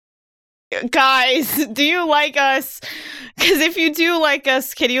guys, do you like us? Because if you do like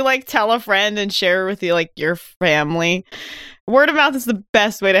us, can you like tell a friend and share with you like your family? Word of mouth is the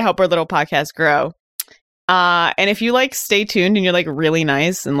best way to help our little podcast grow. And if you like stay tuned and you're like really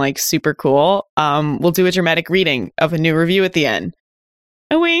nice and like super cool, we'll do a dramatic reading of a new review at the end.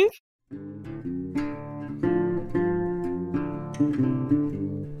 A wink.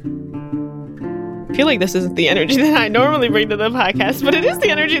 I feel like this isn't the energy that I normally bring to the podcast, but it is the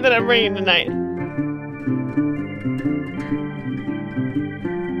energy that I'm bringing tonight.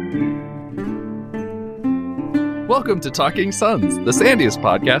 Welcome to Talking Sons, the sandiest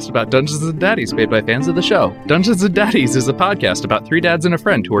podcast about Dungeons & Daddies made by fans of the show. Dungeons & Daddies is a podcast about three dads and a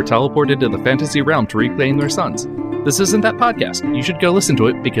friend who are teleported to the fantasy realm to reclaim their sons. This isn't that podcast. You should go listen to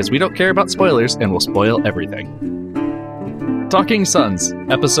it because we don't care about spoilers and will spoil everything. Talking Sons,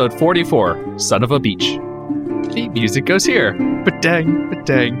 episode 44, Son of a Beach. The music goes here. Ba-dang,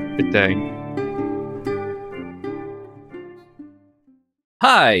 ba-dang, ba-dang.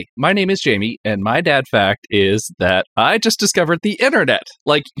 Hi, my name is Jamie, and my dad fact is that I just discovered the internet.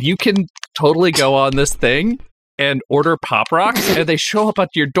 Like, you can totally go on this thing and order Pop Rocks, and they show up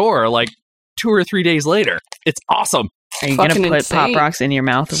at your door like 2 or 3 days later. It's awesome. Are you going to put Pop Rocks in your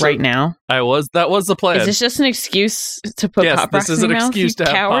mouth right now? That was the plan. Is this just an excuse to put Pop Rocks in your mouth? Yes, this is an excuse to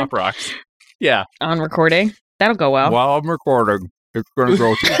have Pop Rocks. Yeah. On recording? That'll go well. While I'm recording, it's going to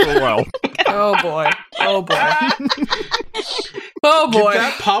go super well. Oh, boy. Oh, boy. Oh, boy. Get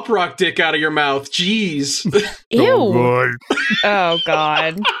that Pop Rock dick out of your mouth. Jeez. Ew. Oh, oh,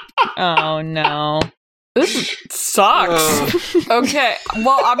 God. Oh, no. This sucks. Okay.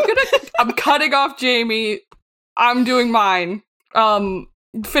 Well, I'm cutting off Jamie. I'm doing mine.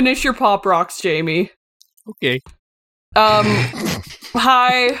 Finish your Pop Rocks, Jamie. Okay.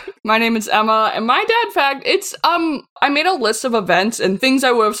 Hi, my name is Emma, and my dad fact, it's, I made a list of events and things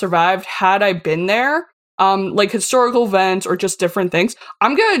I would have survived had I been there, like historical events or just different things.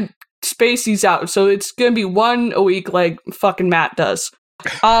 I'm gonna space these out, so it's gonna be one a week like fucking Matt does.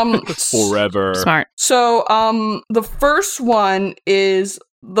 Forever. Smart. So, the first one is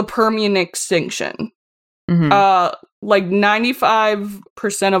the Permian extinction. Mm-hmm. Like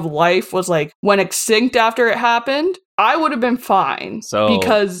 95% of life was like went extinct after it happened. I would have been fine. So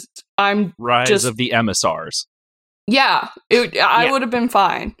because I'm Rise of the Emissars. Yeah, I would have been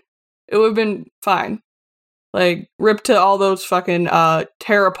fine. It would have been fine. Like rip to all those fucking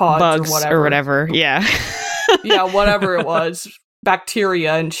pteropods bugs or whatever. Yeah. Yeah, whatever it was,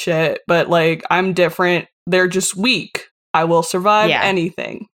 bacteria and shit. But like I'm different. They're just weak. I will survive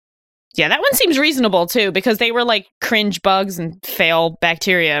anything. Yeah, that one seems reasonable, too, because they were, like, cringe bugs and fail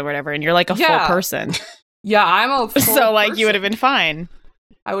bacteria or whatever, and you're, like, a full person. Yeah, I'm a full So, like, person. you would have been fine.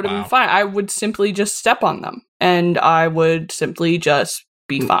 I would have been fine. I would simply just step on them, and I would simply just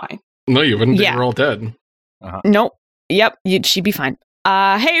be fine. No, you wouldn't. You're all dead. Nope. Yep, she'd be fine.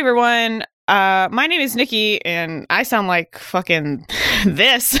 Hey, everyone. My name is Nikki, and I sound like fucking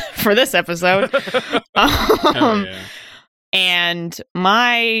this for this episode. Hell yeah. And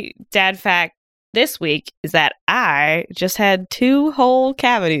my dad fact this week is that I just had 2 whole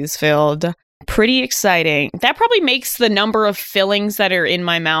cavities filled. Pretty exciting. That probably makes the number of fillings that are in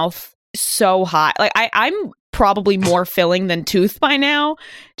my mouth so high. Like I'm probably more filling than tooth by now,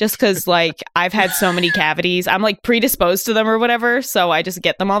 just because like I've had so many cavities. I'm like predisposed to them or whatever, so I just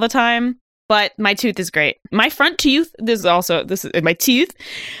get them all the time. But my tooth is great. My front tooth, this is my teeth.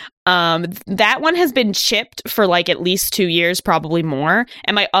 That one has been chipped for like at least 2 years, probably more.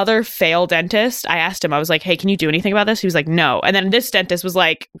 And my other failed dentist, I asked him, I was like, hey, can you do anything about this? He was like, no. And then this dentist was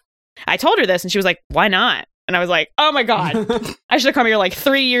like, I told her this and she was like, why not? And I was like, oh my God, I should have come here like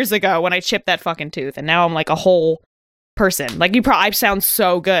 3 years ago when I chipped that fucking tooth. And now I'm like a whole person. Like I sound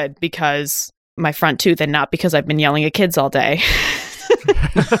so good because my front tooth and not because I've been yelling at kids all day.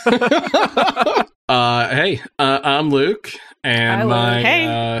 Hey, I'm Luke, and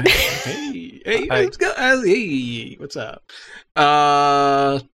Hi, Luke. Hey, let's go. Hey, what's up?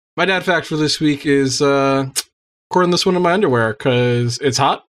 My dad fact for this week is recording this one in my underwear because it's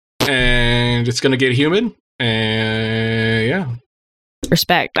hot and it's gonna get humid, and yeah.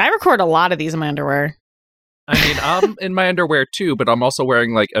 Respect. I record a lot of these in my underwear. I mean, I'm in my underwear too, but I'm also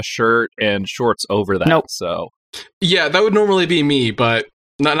wearing like a shirt and shorts over that. Nope. So Yeah, that would normally be me, but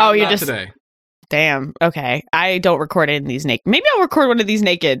not today. Damn. Okay. I don't record it in these naked. Maybe I'll record one of these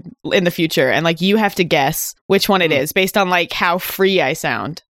naked in the future, and like you have to guess which one it is based on like how free I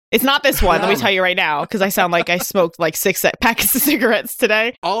sound. It's not this one. Let me tell you right now, because I sound like I smoked like 6 packets of cigarettes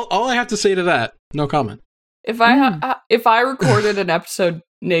today. All I have to say to that, no comment. If I recorded an episode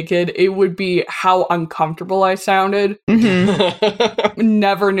naked, it would be how uncomfortable I sounded. Mm-hmm.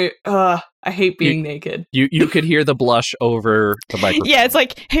 Never knew. I hate being naked. You could hear the blush over the microphone. Yeah, it's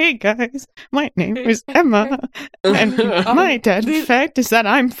like, hey guys, my name is Emma, and my dad fact is that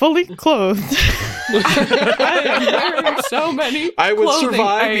I'm fully clothed. I am wearing so many. I would clothing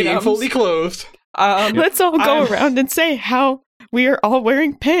survive being items. fully clothed. Let's all go around and say how we are all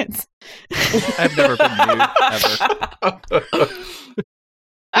wearing pants. I've never been nude, ever.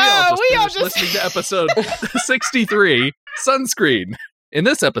 We all just listening to episode 63, Sunscreen. In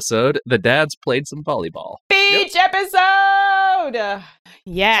this episode, the dads played some volleyball. Beach episode!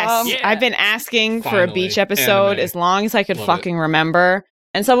 Yes. Yeah. I've been asking for a Finally, beach episode anime. as long as I could Love fucking remember.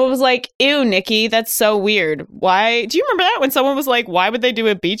 And someone was like, ew, Nikki, that's so weird. Why? Do you remember that when someone was like, why would they do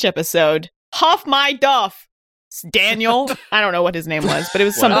a beach episode? Huff my duff. It's Daniel. I don't know what his name was, but it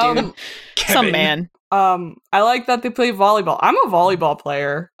was some Wow. dude. Some man. I like that they play volleyball. I'm a volleyball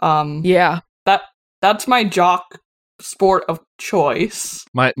player. Yeah. That's my jock sport of choice.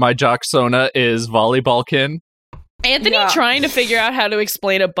 My jock Sona is volleyballkin. Anthony Yeah. trying to figure out how to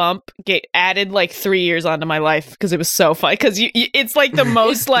explain a bump added like 3 years onto my life because it was so fun. Because it's like the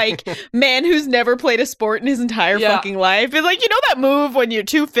most like man who's never played a sport in his entire Yeah. fucking life. It's like, you know that move when your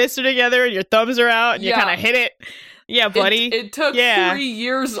two fists are together and your thumbs are out and you Yeah. kind of hit it? Yeah, buddy. It took Yeah. 3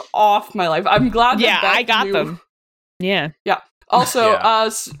 years off my life. I'm glad that Yeah, Beth I got knew. them. Yeah. Also, Yeah.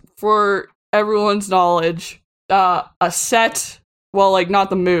 for everyone's knowledge, a set, well, like not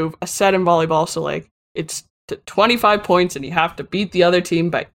the move, a set in volleyball, so like it's 25 points and you have to beat the other team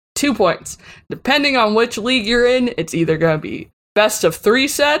by 2 points. Depending on which league you're in, it's either going to be best of 3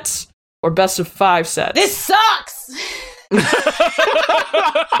 sets or best of 5 sets. This sucks!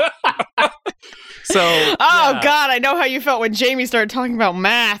 So, Oh, God, I know how you felt when Jamie started talking about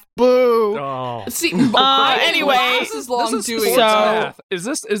math. Boo. Oh. See, anyway, this is long This is doing sports so- math. Is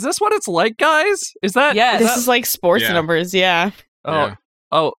this what it's like, guys? Is that Yes. This is like sports Yeah. numbers, yeah. Oh,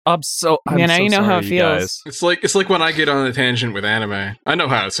 Yeah. I'm so Yeah, now so you know how sorry, it you feels. guys. It's like when I get on a tangent with anime. I know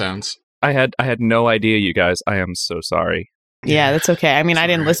how it sounds. I had no idea, you guys. I am so sorry. Yeah, that's okay. I mean, I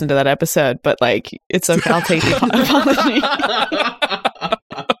didn't Sorry. listen to that episode, but like, it's okay. I'll take the apology.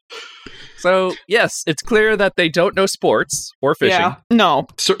 So, yes, it's clear that they don't know sports or fishing. Yeah. No.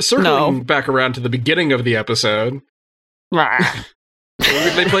 Circling back around to the beginning of the episode, Rah.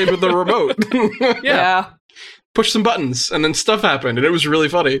 they played with the remote. Yeah. Push some buttons, and then stuff happened, and it was really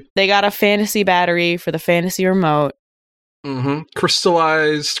funny. They got a fantasy battery for the fantasy remote. Mm-hmm.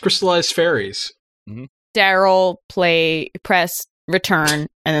 Crystallized fairies. Daryl pressed return,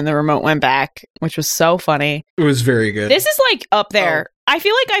 and then the remote went back, which was so funny. It was very good. This is like up there. I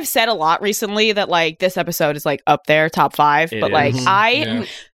feel like I've said a lot recently that like this episode is like up there, top 5. It But like is. Yeah.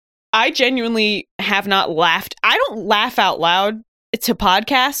 I genuinely have not laughed. I don't laugh out loud to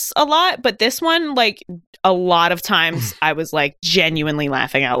podcasts a lot, but this one, like a lot of times I was like genuinely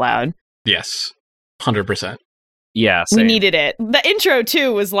laughing out loud. Yes, 100%. Yeah, We same. needed it. The intro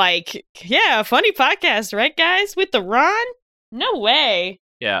too was like, yeah, funny podcast, right guys? With the Ron? No way.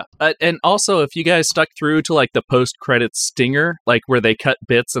 Yeah. And also, if you guys stuck through to like the post-credits stinger, like where they cut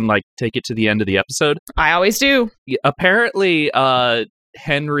bits and like take it to the end of the episode, I always do. apparently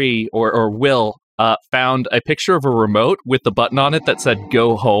Henry or Will found a picture of a remote with the button on it that said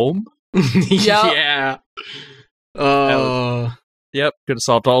 "Go home." Yeah. Yep, could have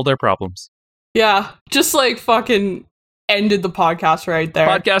solved all their problems. Yeah. Just like fucking ended the podcast right there.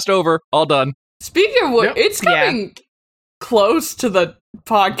 Podcast over, all done. Speaking of what, Yep. it's coming close to the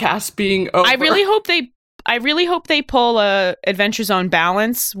podcast being over. I really hope they pull a Adventure Zone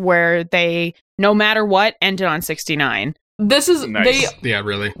balance where they, no matter what, end it on 69. This is Nice. they. Yeah,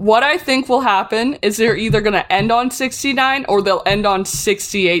 really. What I think will happen is they're either going to end on 69 or they'll end on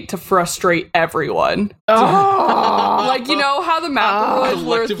 68 to frustrate everyone. Like, you know how the map was with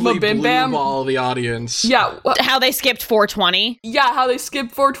Collectively Mabim Bam? all the audience. Yeah, How they skipped 420. yeah, how they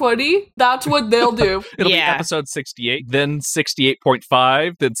skipped 420. That's what they'll do. It'll Yeah. be episode 68, then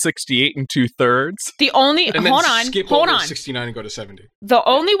 68.5, then 68 and 2/3. The only, And then hold on. skip over 69 and go to 70. The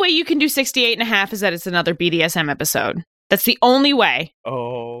only way you can do 68 and a half is that it's another BDSM episode. That's the only way.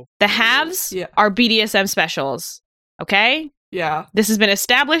 Oh. The halves Yeah. are BDSM specials. Okay? Yeah. This has been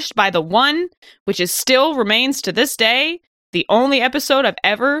established by the one, which is still remains to this day, the only episode I've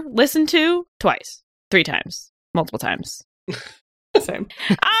ever listened to twice, 3 times, multiple times. Same.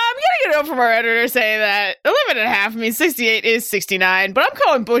 I'm getting a note from our editor saying that 11 and a half means 68 is 69, but I'm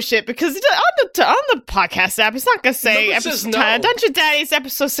calling bullshit because on the podcast app, it's not going to say No, it says episode no. Dungeon Daddy's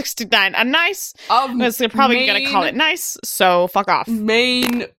episode 69. A nice. It's probably going to call it nice, so fuck off.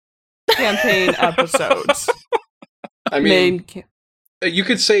 Main campaign episodes. I mean, You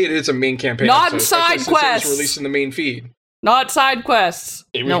could say it is a main campaign. Not episode, side especially since quests. It was released in the main feed. Not side quests.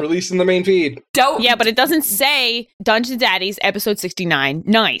 It was Nope. released in the main feed. Don't. Yeah, but it doesn't say Dungeons Daddies episode 69.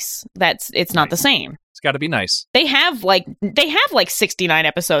 Nice. It's not the same. It's got to be nice. They have like 69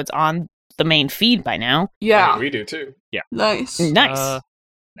 episodes on the main feed by now. Yeah. We do too. Nice. Nice.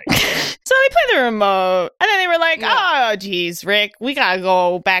 Nice. So they play the remote, and then they were like, "Oh, geez, Rick, we gotta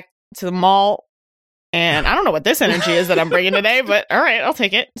go back to the mall." And I don't know what this energy is that I'm bringing today, but all right, I'll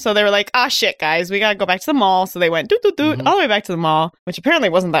take it. So they were like, "Ah, shit, guys, we gotta go back to the mall." So they went doot doot doot all the way back to the mall, which apparently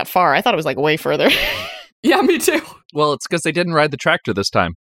wasn't that far. I thought it was like way further. Yeah, me too. Well, it's because they didn't ride the tractor this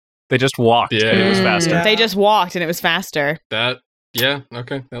time. They just walked. Yeah. And it was faster. Yeah. They just walked, and it was faster.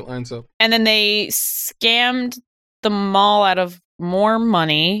 Okay, that lines up. And then they scammed the mall out of more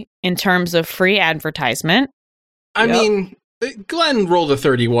money in terms of free advertisement. I Yep. mean, Glenn rolled a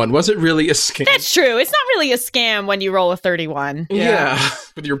 31. Was it really a scam? That's true. It's not really a scam when you roll a 31. Yeah,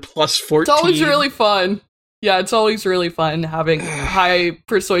 with your plus 14. It's always really fun. Yeah, it's always really fun having high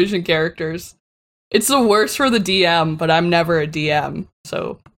persuasion characters. It's the worst for the DM, but I'm never a DM,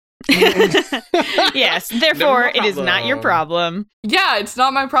 so Yes, therefore, Never my it is not your problem. yeah, it's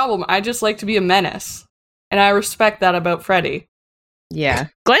not my problem. I just like to be a menace, and I respect that about Freddy. Yeah.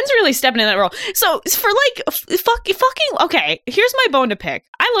 Glenn's really stepping in that role. So, for like, fucking, okay, here's my bone to pick.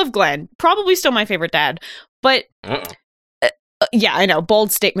 I love Glenn. Probably still my favorite dad. But, Uh-oh. yeah, I know.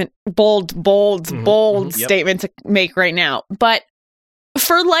 Bold statement. Bold Mhm. Yep. statement to make right now. But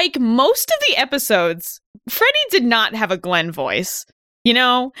for like most of the episodes, Freddy did not have a Glenn voice. You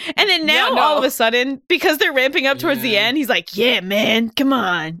know? And then now, Yeah, no. all of a sudden, because they're ramping up towards the Yeah. end, he's like, yeah, man, come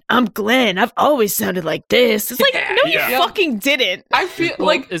on. I'm Glenn. I've always sounded like this. It's like, Yeah, no, yeah. you fucking didn't. I feel Well,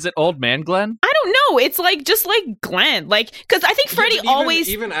 like is it Old Man Glenn? I don't know. It's like, just like Glenn. Like, because I think Freddy Even- always...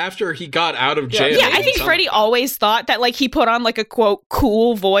 Even after he got out of Yeah. jail. Yeah, he I think didn't Freddy sound always thought that, like, he put on, like, a, quote,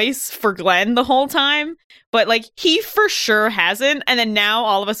 cool voice for Glenn the whole time. But, like, he for sure hasn't. And then now,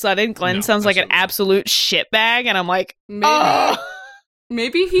 all of a sudden, Glenn No, sounds like an absolutely. absolute shitbag. And I'm like, maybe oh.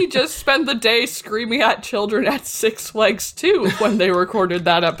 maybe he just spent the day screaming at children at Six Flags too when they recorded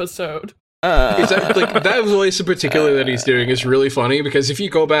that episode. that voice in particular that he's doing is really funny because if you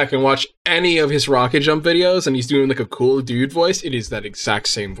go back and watch any of his rocket jump videos and he's doing like a cool dude voice, it is that exact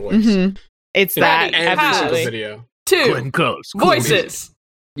same voice. Mhm. It's In that. Freddy, every single Absolutely. video. Two Close. voices.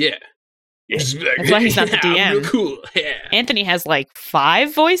 Yeah. Yes. That's why he's not the Yeah, I'm real DM. cool. Yeah. Anthony has, like,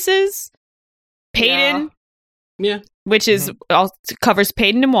 5 voices. Peyton, Yeah. which is covers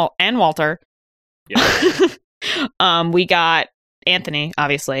Peyton and Walter. We got Anthony,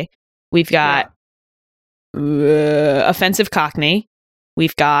 obviously. We've got offensive Cockney.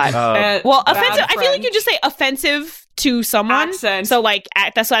 We've got And well, bad offensive. I feel like you French. just say offensive to someone. Accent. So like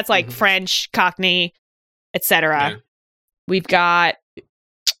that's like Mhm. French, Cockney, etc. Yeah. We've got.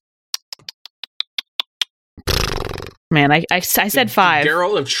 Man, I said Did 5.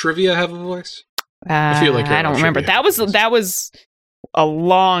 Daryl of Trivia have a voice? I feel like I don't Daryl remember. should be That was a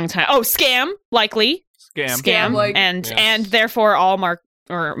long time. Oh, Scam likely. Scam. like- and Yes. and therefore all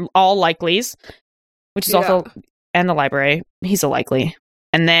all likelies, which is also and the library. He's a likely,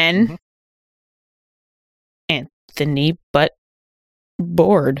 and then Anthony, but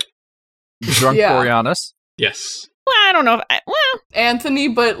bored. Drunk Yeah. Boreanaz. Yes. Well, I don't know. Anthony,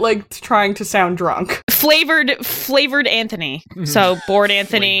 but like trying to sound drunk. Flavored Anthony. So bored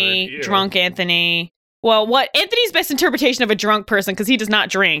Anthony, Flavored, yeah. drunk Anthony. Well, what Anthony's best interpretation of a drunk person because he does not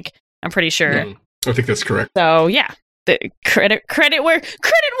drink. I'm pretty sure. Mm, I think that's correct. So yeah, the credit where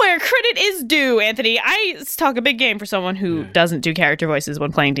credit is due, Anthony. I talk a big game for someone who Yeah. doesn't do character voices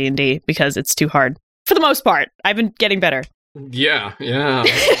when playing D&D because it's too hard. For the most part, I've been getting better. Yeah, yeah.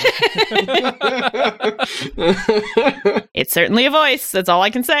 It's certainly a voice. That's all I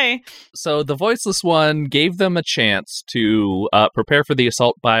can say. So the voiceless one gave them a chance to prepare for the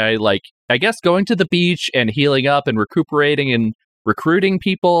assault by, like, I guess going to the beach and healing up and recuperating and recruiting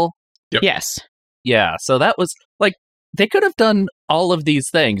people. Yep. Yes. Yeah, so that was, like, they could have done all of these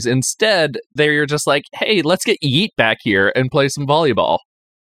things. Instead, they're just like, hey, let's get Yeet back here and play some volleyball.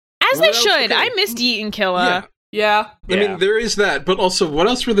 As What they else? should. Okay. I missed Yeet and Killa. Yeah. Yeah. I mean, there is that, but also, what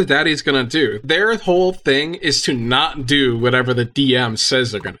else were the daddies gonna do? Their whole thing is to not do whatever the DM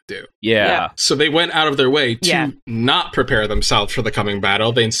says they're gonna do. Yeah. So they went out of their way to Yeah. not prepare themselves for the coming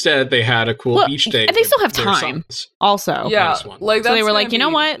battle. They had a cool Well, beach day. and they still have with their time. sons. Also. Yeah. Minus one. Like So they that's were like, gonna you know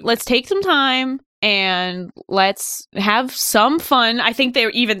be- what? Let's take some time and let's have some fun. I think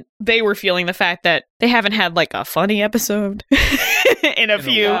they were feeling the fact that they haven't had like a funny episode in a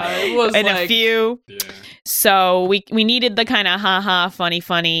few. Yeah, it was In like, a few. Yeah. So we needed the kind of haha funny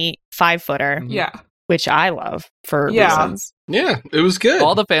 5-footer, Yeah. which I love for Yeah. reasons. Yeah, it was good.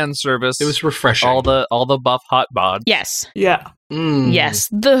 All the fan service. It was refreshing. all the buff hot bod. Yes. Yeah. Yes.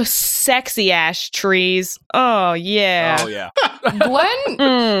 The sexy ash trees. Oh, yeah. Oh yeah.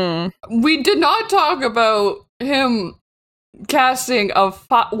 Glenn, we did not talk about him casting the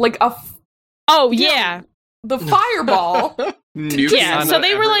fireball. Yeah, so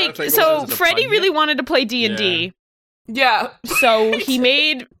they were like, so Freddie really wanted to play D&D. Yeah. So he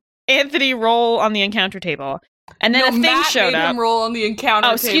made Anthony roll on the encounter table. And then a thing Matt showed made up. him roll on the encounter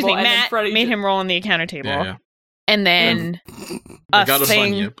table. Excuse me, and Matt then Freddie made him roll on the encounter table. Yeah. And then I a got a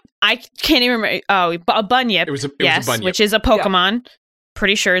thing. bunyip. I can't even remember. Oh, a bunyip. It was a Yes, bunyip. which is a Pokemon.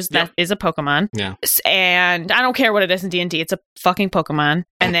 Pretty sure that is a Pokemon. Yeah. And I don't care what it is in D&D. It's a fucking Pokemon.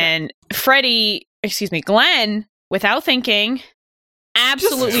 And then Glenn, without thinking,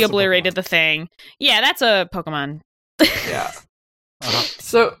 absolutely obliterated the thing. Yeah, that's a Pokemon. Yeah.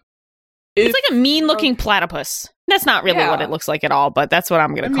 So it's like a mean-looking platypus. That's not really what it looks like at all, but that's what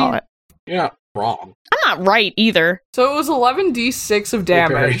I'm going to call it. Yeah, wrong. I'm not right either. So it was 11d6 of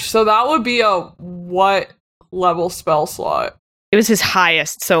damage. Okay. So that would be a what level spell slot? It was his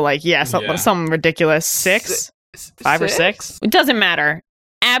highest, so some ridiculous 6, 5 or 6. It doesn't matter.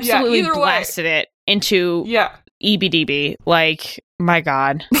 Absolutely either way. blasted it into EBDB. Like, my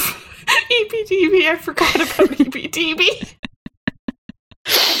God. EBDB, I forgot about EBDB.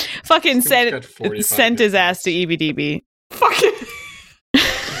 Fucking sent his ass to EBDB. Fucking.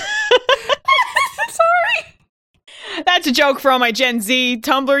 Sorry. That's a joke for all my Gen Z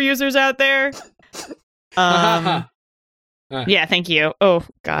Tumblr users out there. Yeah, thank you. Oh,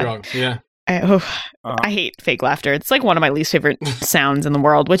 God. Wrong. Yeah. I hate fake laughter. It's like one of my least favorite sounds in the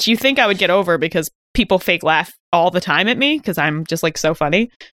world, which you think I would get over because people fake laugh all the time at me because I'm just like so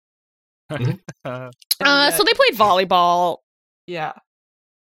funny. So they played volleyball. Yeah.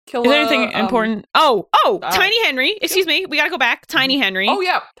 Is there anything important? Tiny Henry. Excuse me. We got to go back. Tiny Henry. Oh,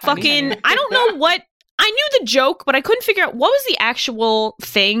 yeah. Fucking, I don't know what. I knew the joke, but I couldn't figure out what was the actual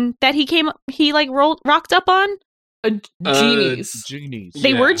thing that he rocked up on. Genies.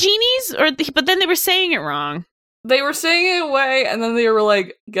 They were genies, but then they were saying it wrong. They were saying it away, and then they were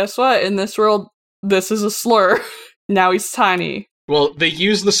like, guess what? In this world, this is a slur. Now he's tiny. Well, they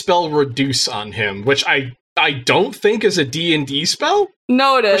use the spell reduce on him, which I don't think is a D&D spell.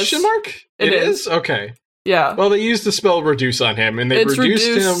 No, it is. Question mark? It is? Okay. Yeah. Well, they used the spell reduce on him, and they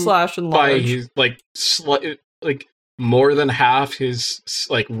reduced him by his, more than half his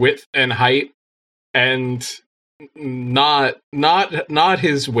width and height, and not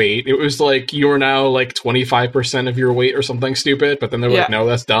his weight. It was like you are now 25% of your weight or something stupid, but then they're like, no,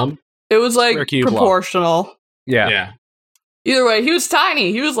 that's dumb. It was proportional. Yeah. Either way, he was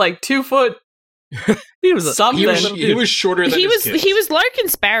tiny. He was 2 foot. He was something. He was shorter than he was Larkin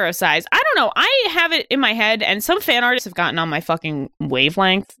Sparrow size. I don't know. I have it in my head, and some fan artists have gotten on my fucking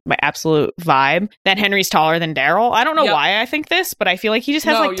wavelength, my absolute vibe, that Henry's taller than Daryl. I don't know why I think this, but I feel like he just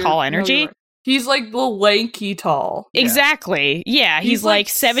has tall energy. No, he's the lanky tall. Exactly. Yeah, he's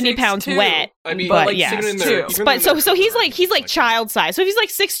 70 pounds 6'2". wet. I mean, but 6'2". But so he's child size. So if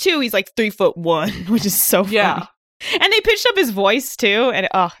he's 6'2", he's 3'1", which is so funny. Yeah. And they pitched up his voice too, and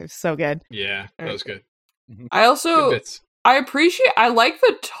it was so good. Yeah, that was good. I also I like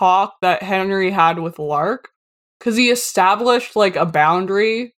the talk that Henry had with Lark, because he established a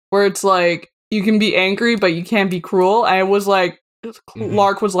boundary where it's you can be angry but you can't be cruel. And it was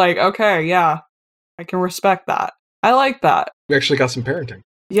Lark was okay, yeah, I can respect that. I like that. We actually got some parenting.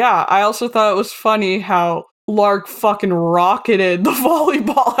 Yeah, I also thought it was funny how Lark fucking rocketed the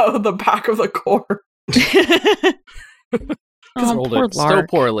volleyball out of the back of the court. Poor Lark. So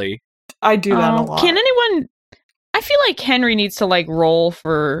poorly. I do that a lot. Can anyone? I feel like Henry needs to roll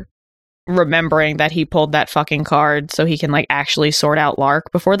for remembering that he pulled that fucking card so he can actually sort out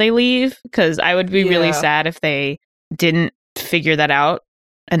Lark before they leave. Because I would be really sad if they didn't figure that out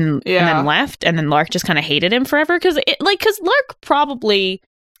and then left, and then Lark just kind of hated him forever. Because Lark probably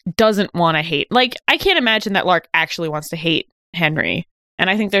doesn't want to hate. I can't imagine that Lark actually wants to hate Henry. And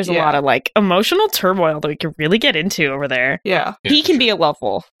I think there's a lot of emotional turmoil that we could really get into over there. Yeah. He can be a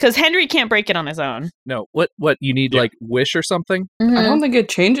level because Henry can't break it on his own. No. What you need wish or something? Mm-hmm. I don't think it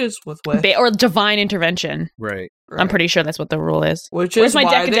changes with wish. Or divine intervention. Right. I'm pretty sure that's what the rule is. Which Where's is my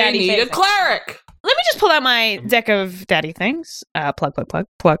why deck of they daddy need a things? cleric. Let me just pull out my deck of daddy things. Plug.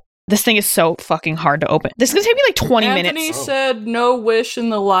 This thing is so fucking hard to open. This is going to take me 20 minutes. Anthony said no wish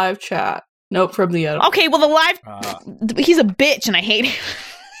in the live chat. Nope, from the other. Okay, well, the live... he's a bitch and I hate him.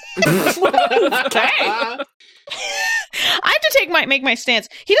 Okay. I have to make my stance.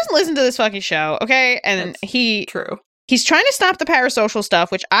 He doesn't listen to this fucking show, okay? And That's he true. He's trying to stop the parasocial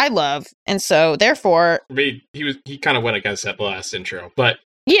stuff, which I love, and so therefore, he kind of went against that last intro, but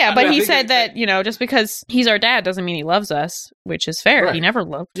yeah. But he said that just because he's our dad doesn't mean he loves us, which is fair. Right. He never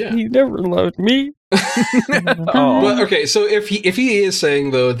loved. Yeah. He never loved me. Oh. But okay, so if he is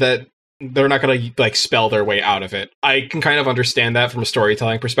saying though that they're not going to like spell their way out of it, I can kind of understand that from a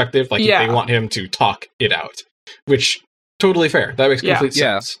storytelling perspective. Like if they want him to talk it out, which totally fair. That makes complete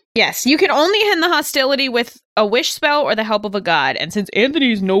sense. Yes, you can only end the hostility with a wish spell or the help of a god. And since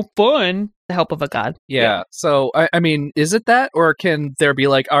Anthony's no fun, the help of a god. Yeah. So, I mean, is it that, or can there be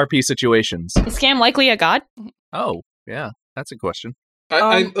like RP situations? Is Scam likely a god? Oh, yeah. That's a question.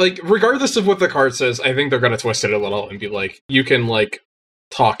 I like, regardless of what the card says, I think they're going to twist it a little and be like, you can like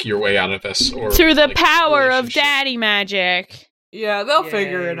talk your way out of this, or through the like, power of daddy magic. Yeah, they'll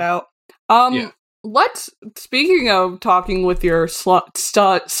figure it out. Speaking of talking with your studs.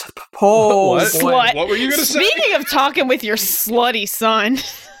 Oh, what? Slut. What were you going to say? Speaking of talking with your slutty son.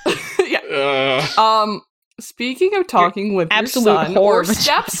 Speaking of talking with absolute your son whore or of a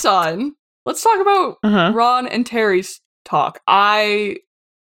stepson, let's talk about Ron and Terry's talk. I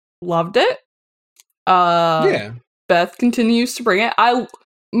loved it. Beth continues to bring it.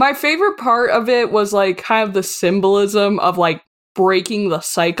 My favorite part of it was like kind of the symbolism of like breaking the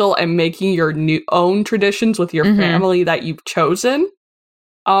cycle and making your own traditions with your family that you've chosen.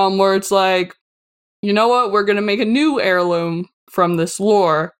 Where it's like, you know what, we're gonna make a new heirloom from this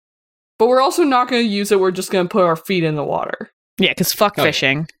lore, but we're also not gonna use it. We're just gonna put our feet in the water. Yeah, because fuck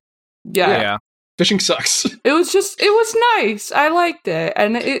fishing. Yeah. Fishing sucks. It was nice. I liked it.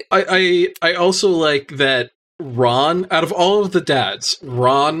 And I also like that Ron, out of all of the dads,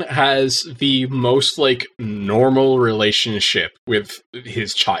 Ron has the most like normal relationship with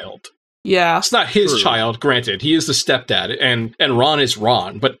his child. Yeah. It's not his child, granted. He is the stepdad, and Ron is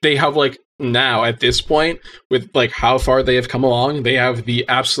Ron, but they have like now at this point, with like how far they have come along, they have the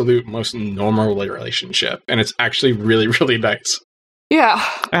absolute most normal relationship, and it's actually really, really nice. Yeah.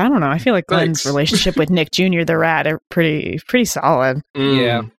 I don't know. I feel like Glenn's relationship with Nick Jr., the rat, are pretty solid.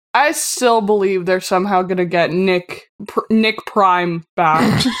 Yeah. I still believe they're somehow gonna get Nick Prime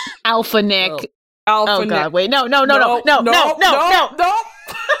back. Alpha Nick. Alpha oh God! Nick. Wait, no!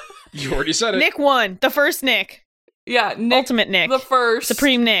 You already said it. Nick 1, the first Nick. Yeah, Nick, Ultimate Nick, the first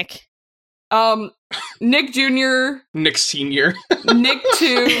Supreme Nick. Nick Jr., Nick Senior, Nick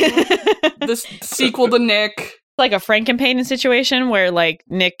 2, the sequel to Nick. Like a Frankenpain situation where like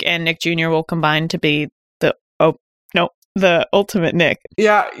Nick and Nick Jr. will combine to be the Ultimate Nick.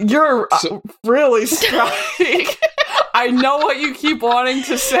 Yeah, you're really striking. I know what you keep wanting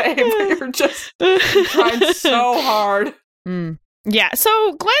to say, but you're just trying so hard. Yeah,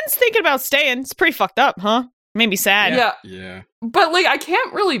 so Glenn's thinking about staying. It's pretty fucked up, huh? Made me sad. Yeah. But like, I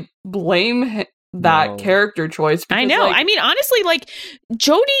can't really blame that character choice. I know. Like, I mean, honestly, like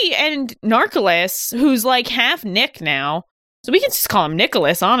Jody and Narcolis, who's like half Nick now, so we can just call him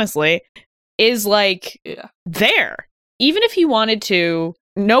Nicholas, honestly, is like there. Even if he wanted to,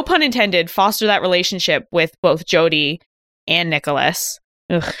 no pun intended, foster that relationship with both Jody and Nicholas.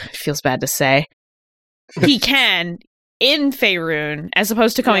 Ugh, it feels bad to say. He can in Faerun, as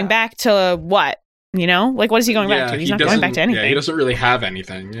opposed to coming back to what? You know, like what is he going back to? He's not going back to anything. Yeah, he doesn't really have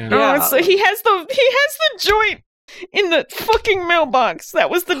anything. Yeah. Oh, he has the joint in the fucking mailbox. That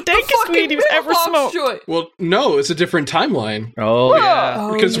was the dankest weed he's ever smoked. Joint. Well, no, it's a different timeline. Oh,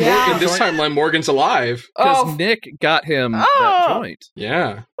 yeah. Because in this timeline, Morgan's alive. Because Nick got him that joint.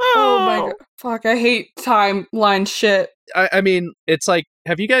 Yeah. Oh my god. Fuck, I hate timeline shit. I mean, it's like,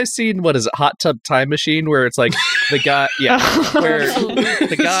 have you guys seen, what is it, Hot Tub Time Machine, where it's like the guy, where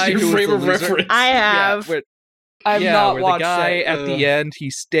the guy who was the loser, I have. I've not where watched the guy it. at the end, he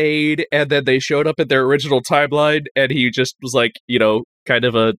stayed, and then they showed up in their original timeline, and he just was like, you know, kind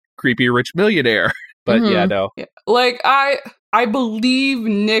of a creepy rich millionaire. But yeah, no. Yeah. Like, I believe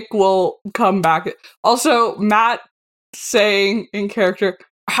Nick will come back. Also, Matt saying in character,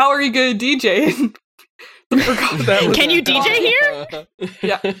 how are you going to DJ? Can you DJ here?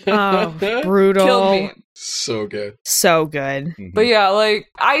 Yeah. Oh, brutal. Killed me. So good. So good. But yeah, like,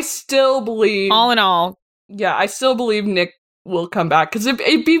 I still believe... All in all. Yeah, I still believe Nick will come back, because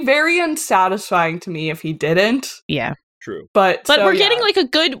it'd be very unsatisfying to me if he didn't. Yeah. True. But we're getting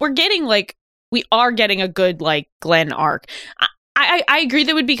we are getting a good, like, Glenn arc. I agree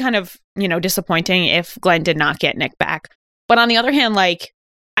that would be kind of, you know, disappointing if Glenn did not get Nick back. But on the other hand, like,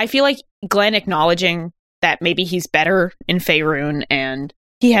 I feel like Glenn acknowledging that maybe he's better in Faerun and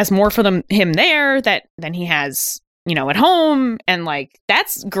he has more for him there than he has, you know, at home. And like,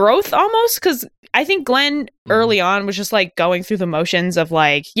 that's growth almost, because I think Glenn early on was just like going through the motions of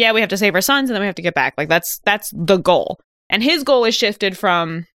like, yeah, we have to save our sons and then we have to get back. Like that's the goal. And his goal is shifted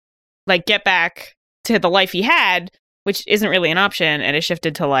from like get back to the life he had, which isn't really an option, and it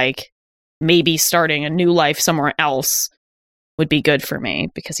shifted to like maybe starting a new life somewhere else would be good for me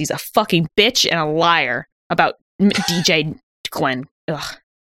because he's a fucking bitch and a liar about DJ Glenn. Ugh,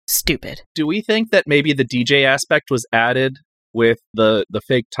 stupid. Do we think that maybe the DJ aspect was added with the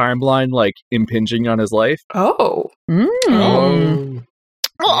fake timeline like impinging on his life? Oh. Well,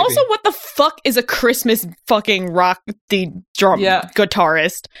 also, what the fuck is a Christmas fucking rock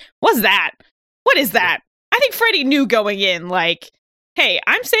guitarist? What's that? What is that? I think Freddie knew going in, like, hey,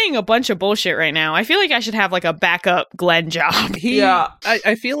 I'm saying a bunch of bullshit right now. I feel like I should have like a backup Glenn job.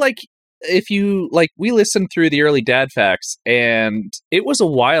 I feel like if you like, we listened through the early dad facts, and it was a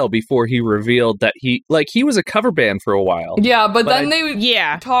while before he revealed that he was a cover band for a while. Yeah, but then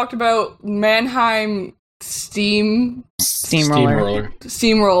they talked about Mannheim Steamroller,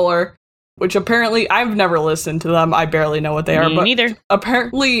 which apparently I've never listened to them. I barely know what they are, but neither.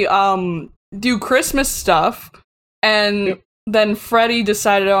 Apparently, do Christmas stuff, and then Freddie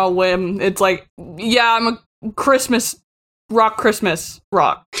decided on a whim. It's like, yeah, I'm a Christmas rock. Yeah.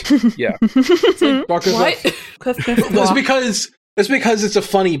 It's like, what? That's because it's a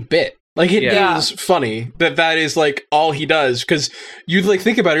funny bit. Like it is funny that is like all he does. Because you like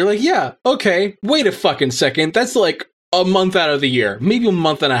think about it, you're like, yeah, okay, wait a fucking second. That's like a month out of the year, maybe a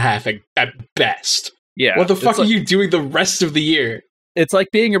month and a half at best. Yeah. What the fuck are you doing the rest of the year? It's like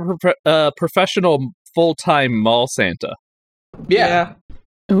being a professional full-time mall Santa. Yeah.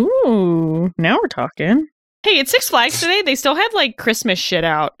 Ooh, now we're talking. Hey, at Six Flags today, they still had like Christmas shit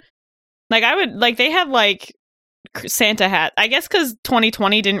out. Like they had like Santa hat. I guess because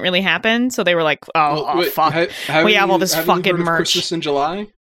 2020 didn't really happen, so they were like, fuck, we have all this fucking merch. Christmas in July.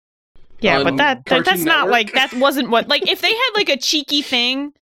 Yeah, but that's not like, that wasn't what, like if they had like a cheeky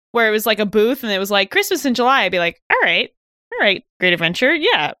thing where it was like a booth and it was like Christmas in July, I'd be like, all right, Great Adventure,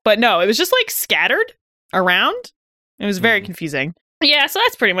 yeah. But no, it was just like scattered around. It was very confusing. Yeah, so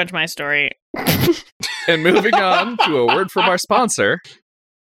that's pretty much my story. And moving on to a word from our sponsor.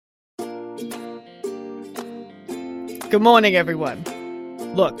 Good morning, everyone.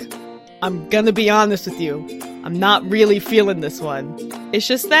 Look, I'm gonna be honest with you. I'm not really feeling this one. It's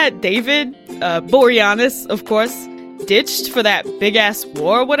just that David, Boreanaz, of course, ditched for that big-ass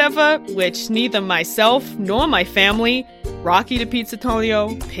war or whatever, which neither myself nor my family, Rocky the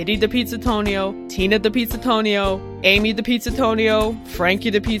Pizzatonio, Pity the Pizzatonio, Tina the Pizzatonio, Amy the Pizzatonio, Frankie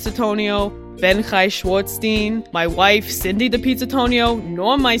the Pizzatonio, Ben Chai Schwartzstein, my wife Cindy the Pizzatonio,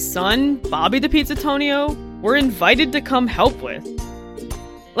 nor my son Bobby the Pizzatonio were invited to come help with.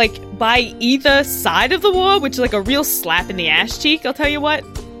 Like, by either side of the war, which is like a real slap in the ass cheek, I'll tell you what.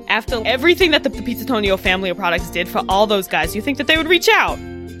 After everything that the Pizzatonio family of products did for all those guys, you think that they would reach out.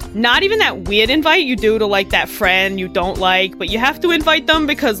 Not even that weird invite you do to, like, that friend you don't like, but you have to invite them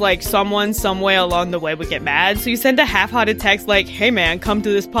because, like, someone somewhere along the way would get mad. So you send a half-hearted text like, hey man, come to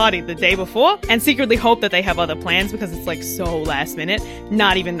this party the day before, and secretly hope that they have other plans because it's, like, so last minute.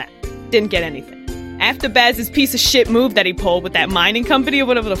 Not even that. Didn't get anything. After Baz's piece of shit move that he pulled with that mining company or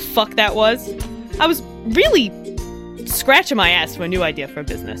whatever the fuck that was, I was really scratching my ass for a new idea for a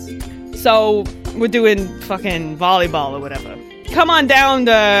business. So we're doing fucking volleyball or whatever. Come on down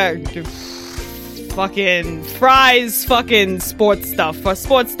to fucking Fry's fucking sports stuff. For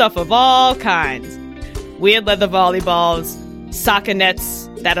sports stuff of all kinds. Weird leather volleyballs, soccer nets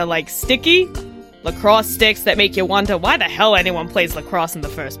that are like sticky, lacrosse sticks that make you wonder why the hell anyone plays lacrosse in the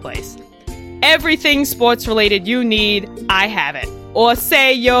first place. Everything sports related you need, I have it. Or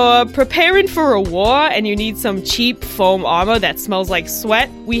say you're preparing for a war and you need some cheap foam armor that smells like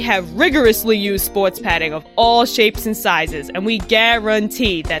sweat. We have rigorously used sports padding of all shapes and sizes, and we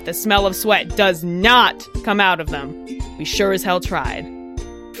guarantee that the smell of sweat does not come out of them. We sure as hell tried.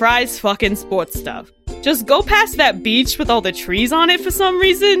 Fry's fucking sports stuff. Just go past that beach with all the trees on it for some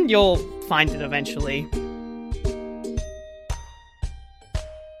reason, you'll find it eventually.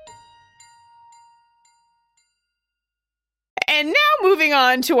 And now moving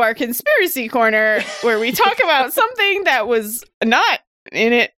on to our conspiracy corner, where we talk about something that was not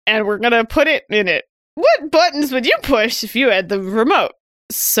in it, and we're gonna put it in it. What buttons would you push if you had the remote?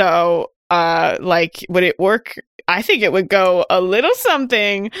 So, like, would it work? I think it would go a little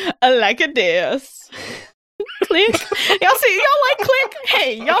something like this. Click. Y'all like click?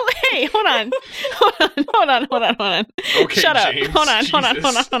 Hey, hold on. Okay, Shut up. James, Hold on.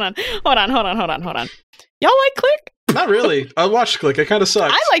 Y'all like Click? Not really. I watched Click. It kind of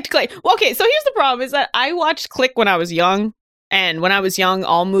sucked. I liked Click. Well, okay, so here's the problem is that I watched Click when I was young. And when I was young,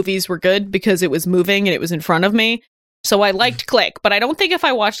 all movies were good because it was moving and it was in front of me. So I liked Click, but I don't think if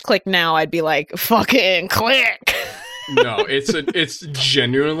I watched Click now, I'd be like, fucking Click. No, it's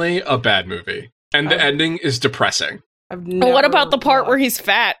genuinely a bad movie. And the ending is depressing. Well, what about the part where he's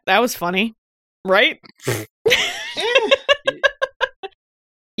fat? That was funny. Right?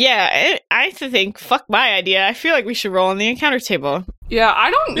 Yeah, I think, fuck my idea. I feel like we should roll on the encounter table. Yeah,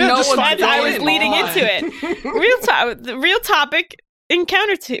 I don't know just what's find going I was leading on. into it. The real topic,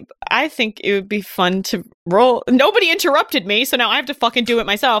 encounter table. I think it would be fun to roll. Nobody interrupted me, so now I have to fucking do it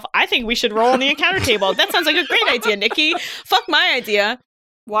myself. I think we should roll on the encounter table. That sounds like a great idea, Nikki. Fuck my idea.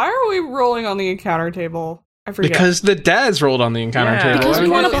 Why are we rolling on the encounter table? I forget. Because the dads rolled on the encounter Yeah. table. Because we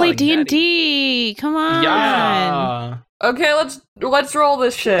Why want are to we play calling D&D. Come on. Yeah. Okay, let's roll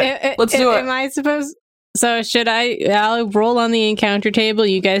this shit. Let's do it. Am I supposed? So should I'll roll on the encounter table.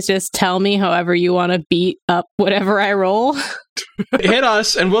 You guys just tell me however you want to beat up whatever I roll. Hit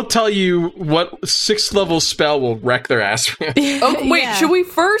us, and we'll tell you what 6th level spell will wreck their ass. Oh, wait, Yeah. should we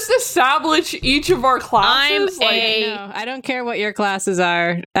first establish each of our classes? No, I don't care what your classes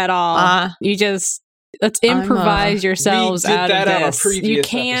are at all. You just let's improvise yourselves We did out that of on a this. You previous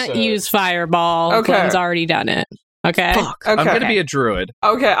can't episode. use fireball. Okay. Glenn's already done it. Okay. Fuck. Okay. I'm going to be a druid.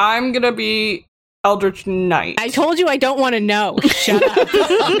 Okay, I'm gonna be Eldritch Knight. I told you I don't want to know. Shut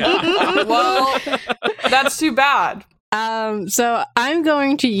up. Well, that's too bad. So I'm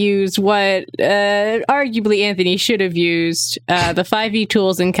going to use what arguably Anthony should have used, the 5e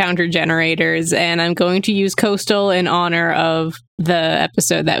tools encounter generators, and I'm going to use Coastal in honor of the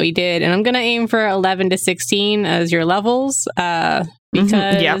episode that we did, and I'm going to aim for 11 to 16 as your levels, because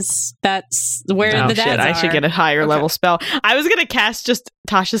Yep. that's where Oh, the dads shit, I are. should get a higher level spell. I was going to cast just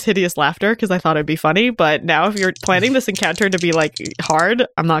Tasha's Hideous Laughter because I thought it'd be funny, but now if you're planning this encounter to be like hard,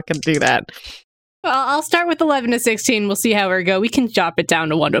 I'm not going to do that. Well, I'll start with 11 to 16. We'll see how we go. We can drop it down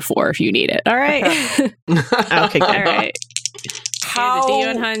to 1 to 4 if you need it. All right. Okay, good. All right. How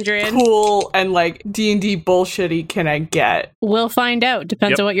Here's a D100. cool and like D&D bullshitty can I get? We'll find out.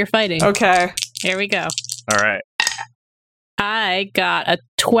 Depends Yep. on what you're fighting. Okay. Here we go. All right. I got a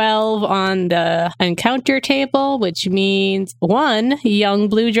 12 on the encounter table, which means one young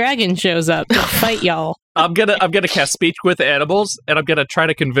blue dragon shows up to fight y'all. I'm gonna cast speech with animals, and I'm gonna try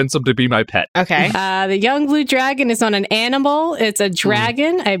to convince them to be my pet. Okay. The young blue dragon is on an animal. It's a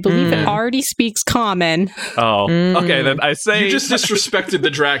dragon. I believe it already speaks common. Oh, Mm. okay. Then I say You just disrespected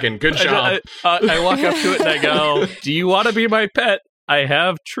the dragon. Good job. I walk up to it and I go, "Do you want to be my pet? I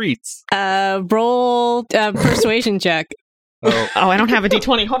have treats." Roll a persuasion check. Oh, Oh, I don't have a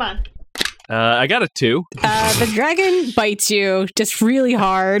D20. Hold on. I got a 2. The dragon bites you just really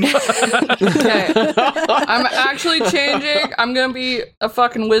hard. Okay. I'm actually changing. I'm gonna be a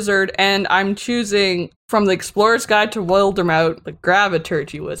fucking wizard, and I'm choosing from the Explorer's Guide to Wildermouth, the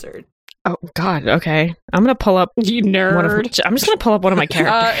Graviturgy Wizard. Oh, God. Okay. I'm going to pull up You one nerd. of... I'm just going to pull up one of my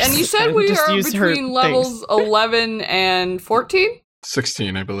characters. And you said we Just are use her between levels 11 and 14?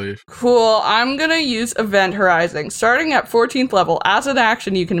 16, I believe. Cool. I'm gonna use Event Horizon. Starting at 14th level, as an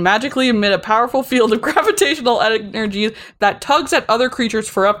action, you can magically emit a powerful field of gravitational energy that tugs at other creatures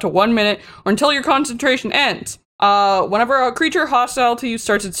for up to 1 minute or until your concentration ends. Whenever a creature hostile to you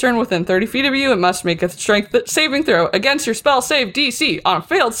starts its turn within 30 feet of you, it must make a strength saving throw against your spell save DC. On a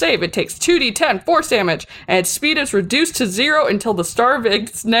failed save, it takes 2d10 force damage, and its speed is reduced to 0 until the start of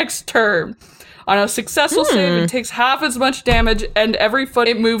its next turn. On a successful save, it takes half as much damage, and every foot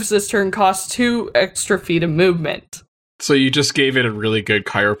it moves this turn costs 2 extra feet of movement. So you just gave it a really good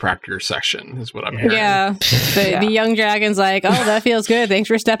chiropractor session, is what I'm hearing. Yeah. The young dragon's like, oh, that feels good. Thanks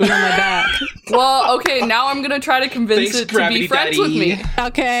for stepping on my back. Well, okay, now I'm gonna try to convince Thanks, it to Gravity be friends with Daddy. me.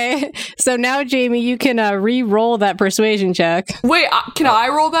 Okay. So now, Jamie, you can re-roll that persuasion check. Wait, can I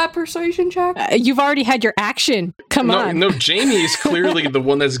roll that persuasion check? You've already had your action. Come on. No, Jamie is clearly the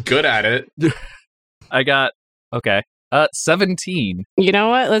one that's good at it. I got 17. You know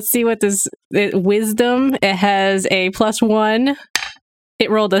what? Let's see what this wisdom. It has a +1. It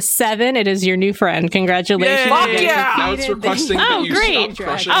rolled a 7. It is your new friend. Congratulations. Yay! Fuck You yeah! Now it's defeated requesting the- that Oh, you great. stop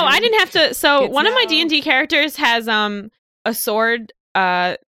crushing. Oh, I didn't have to. So It's one of my now- D&D characters has a sword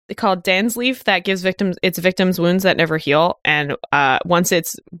called Dan's Leaf that gives its victims wounds that never heal, and once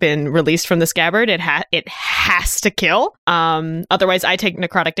it's been released from the scabbard, it has to kill. Otherwise, I take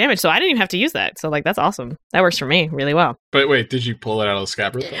necrotic damage. So I didn't even have to use that. So like that's awesome. That works for me really well. But wait, did you pull it out of the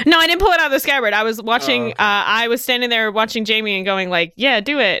scabbard? No, I didn't pull it out of the scabbard. I was watching. Oh, okay. I was standing there watching Jamie and going like, "Yeah,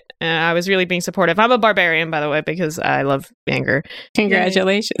 do it." I was really being supportive. I'm a barbarian, by the way, because I love anger.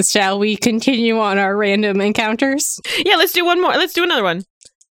 Congratulations. Shall we continue on our random encounters? Yeah, let's do one more. Let's do another one.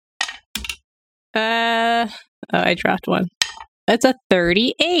 I dropped one. It's a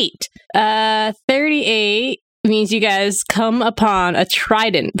 38. 38 means you guys come upon a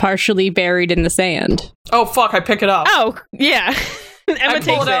trident partially buried in the sand. Oh, fuck, I pick it up. Oh, yeah. Emma I takes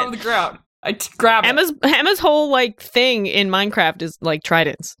pull it out it. of the ground. I grab it. Emma's whole like thing in Minecraft is like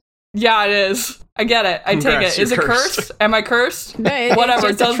tridents. Yeah, it is. I get it. I Congrats, take it. Is it you're cursed? cursed. Am I cursed? No, Whatever,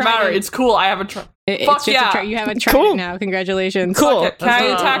 it it's just a doesn't matter. trident. It's cool. I have a Fuck It's just yeah. you have a trident Cool. now. Congratulations. Cool. Fuck it. Can I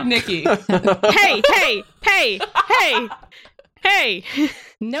That's attack Nikki? Hey.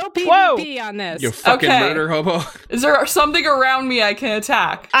 No Whoa. PvP on this. You fucking Okay. murder hobo. Is there something around me I can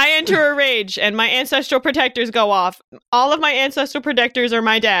attack? I enter a rage and my ancestral protectors go off. All of my ancestral protectors are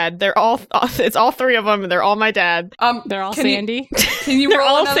my dad. It's all three of them and they're all my dad. They're all can you- sandy. Can you They're roll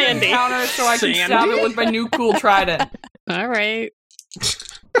all another sandy. encounter so I can Sandy? stab it with my new cool trident? All right.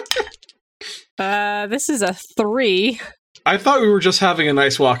 This is a 3. I thought we were just having a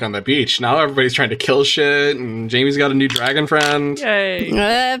nice walk on the beach. Now everybody's trying to kill shit, and Jamie's got a new dragon friend. Yay.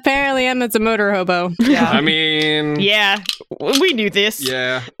 Apparently, Emma's a motor hobo. Yeah. I mean, Yeah, we knew this.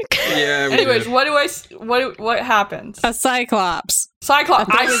 yeah. We Anyways, did. what happens? A cyclops.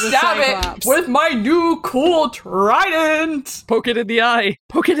 Cyclops. I I thought it was a stab cyclops. it with my new cool trident. Poke it in the eye.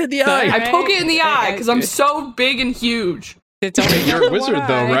 Poke it in the eye. I poke it in the eye Okay. because I'm so big and huge, It's only You're a one wizard,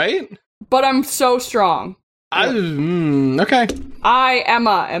 though, eye. right? but I'm so strong. Okay. I,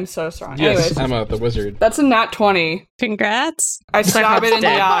 Emma, am so strong. Yes, Anyways, Emma, the wizard. that's a nat 20. Congrats. I stab it in the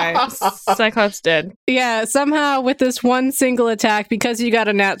eye. Cyclops dead. Yeah, somehow with this one single attack, because you got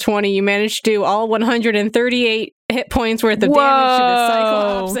a nat 20, you managed to do all 138 hit points worth of damage to the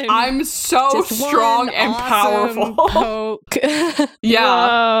Cyclops. and I'm so just strong one and awesome powerful. poke. Yeah.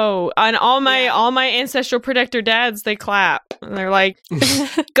 Whoa. And all my ancestral protector dads, they clap. And they're like,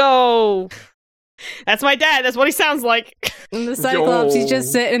 go. That's my dad. That's what he sounds like. And the Cyclops, he's Yo.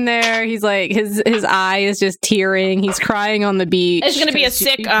 just sitting there. He's like, his eye is just tearing. He's crying on the beach. It's gonna be a 'cause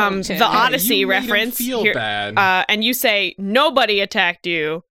sick you poked him. The Odyssey you made him reference. feel Here- bad. and you say nobody attacked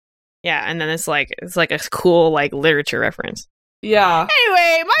you. Yeah, and then it's like a cool like literature reference. Yeah.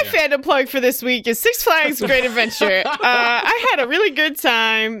 Anyway, my fandom plug for this week is Six Flags Great Adventure. I had a really good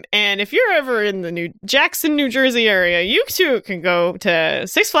time, and if you're ever in the New Jackson, New Jersey area, you too can go to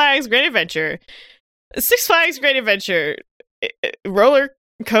Six Flags Great Adventure. Six Flags Great Adventure. Roller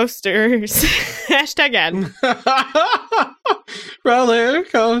coasters. Hashtag ad. Roller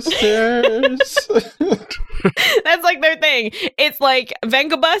coasters. That's like their thing. It's like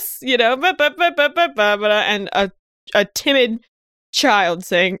Vengabus, you know, and a timid child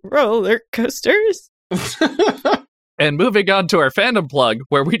saying roller coasters. And moving on to our fandom plug,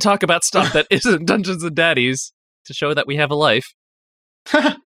 where we talk about stuff that isn't Dungeons and Daddies to show that we have a life.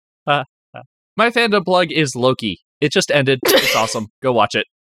 My fandom plug is Loki. It just ended. It's awesome. Go watch it.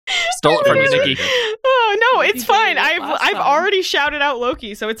 Stole it from you, Nikki. Oh no, it's You fine. did it last I've time. already shouted out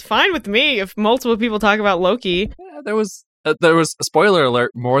Loki, so it's fine with me if multiple people talk about Loki. Yeah, there was spoiler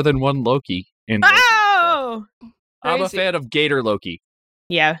alert, more than one Loki in Loki. Oh, I'm a Crazy. fan of Gator Loki.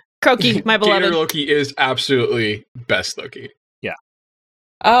 yeah, Croaky, my Gator beloved. Loki is absolutely best Loki.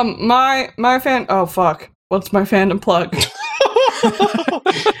 My fan. Oh fuck. What's my fandom plug?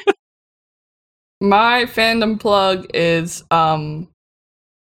 My fandom plug is fuck.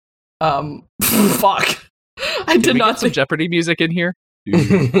 I Did did we not get some think. Jeopardy music in here?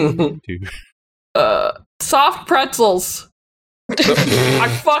 Soft pretzels.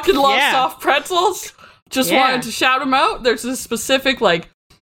 I fucking love Yeah. soft pretzels. Just Yeah. wanted to shout them out. There's a specific like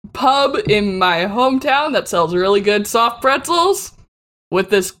pub in my hometown that sells really good soft pretzels with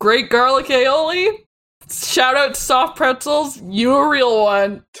this great garlic aioli. Shout out to soft pretzels. You a real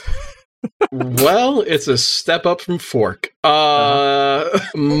one. Well, it's a step up from Fork. My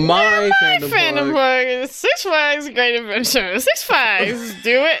fandom plug. plug is Six Flags Great Adventure. Six Flags,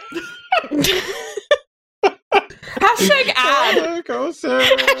 do it. Hashtag ad. Roller coaster.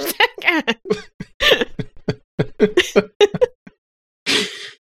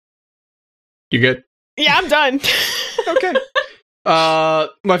 You good? Yeah, I'm done. Okay. My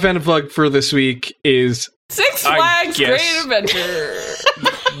fandom plug for this week is Six I Flags guess. Great Adventure.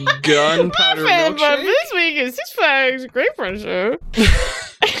 Gunpowder Fandom plug Milkshake. this week is Six Flags Great Adventure.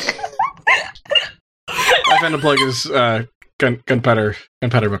 My fandom plug is Gunpowder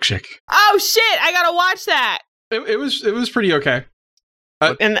Milkshake. Oh shit! I gotta watch that. It was pretty okay.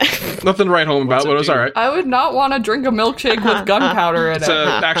 And Nothing to write home about, What's it but it was do? alright. I would not want to drink a milkshake with gunpowder in It's it.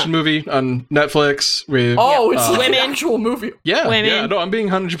 an action movie on Netflix with Oh, it's like Women. an actual movie. yeah, women. yeah. No, I'm being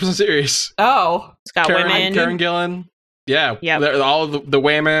 100% serious. Oh. it's got women. Karen Gillan. Yeah, Yep. they're all the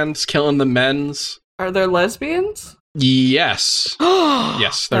Waymans killing the men's. Are there lesbians? Yes,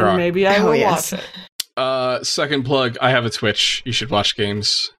 yes, there Then are. maybe I Oh, will yes. watch it. Second plug, I have a Twitch. You should watch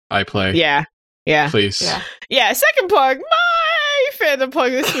games I play. Yeah. Please. Yeah, second plug. My fandom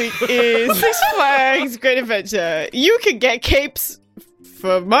plug this week is Six Flags Great Adventure. You can get capes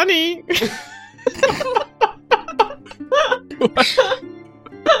for money.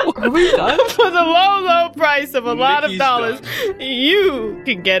 Are we done? For the low price of a lot of Nikki's dollars, done. you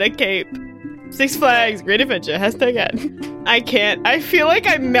can get a cape. Six Flags Great Adventure. #ad. I can't. I feel like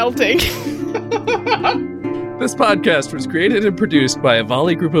I'm melting. This podcast was created and produced by a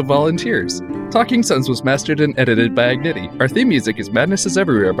Volley group of volunteers. Talking Sons was mastered and edited by Agnity. Our theme music is Madness is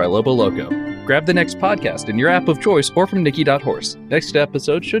Everywhere by Lobo Loco. Grab the next podcast in your app of choice or from Nikki.horse. Next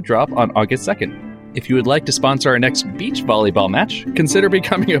episode should drop on August 2nd. If you would like to sponsor our next beach volleyball match, consider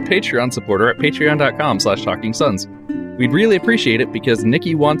becoming a Patreon supporter at patreon.com/talkingsons. We'd really appreciate it because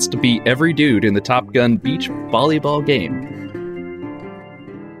Nikki wants to be every dude in the Top Gun beach volleyball game.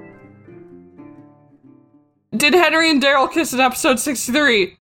 Did Henry and Daryl kiss in episode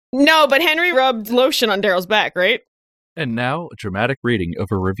 63? No, but Henry rubbed lotion on Daryl's back, right? And now, a dramatic reading of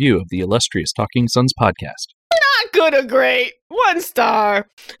a review of the illustrious Talking Sons podcast. Not good or great. 1 star.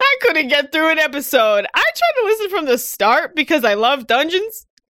 I couldn't get through an episode. I tried to listen from the start because I love dungeons.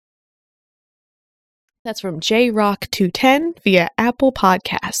 That's from JRock210 via Apple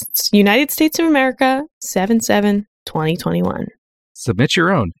Podcasts. United States of America, 7/7/2021. Submit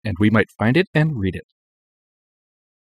your own, and we might find it and read it.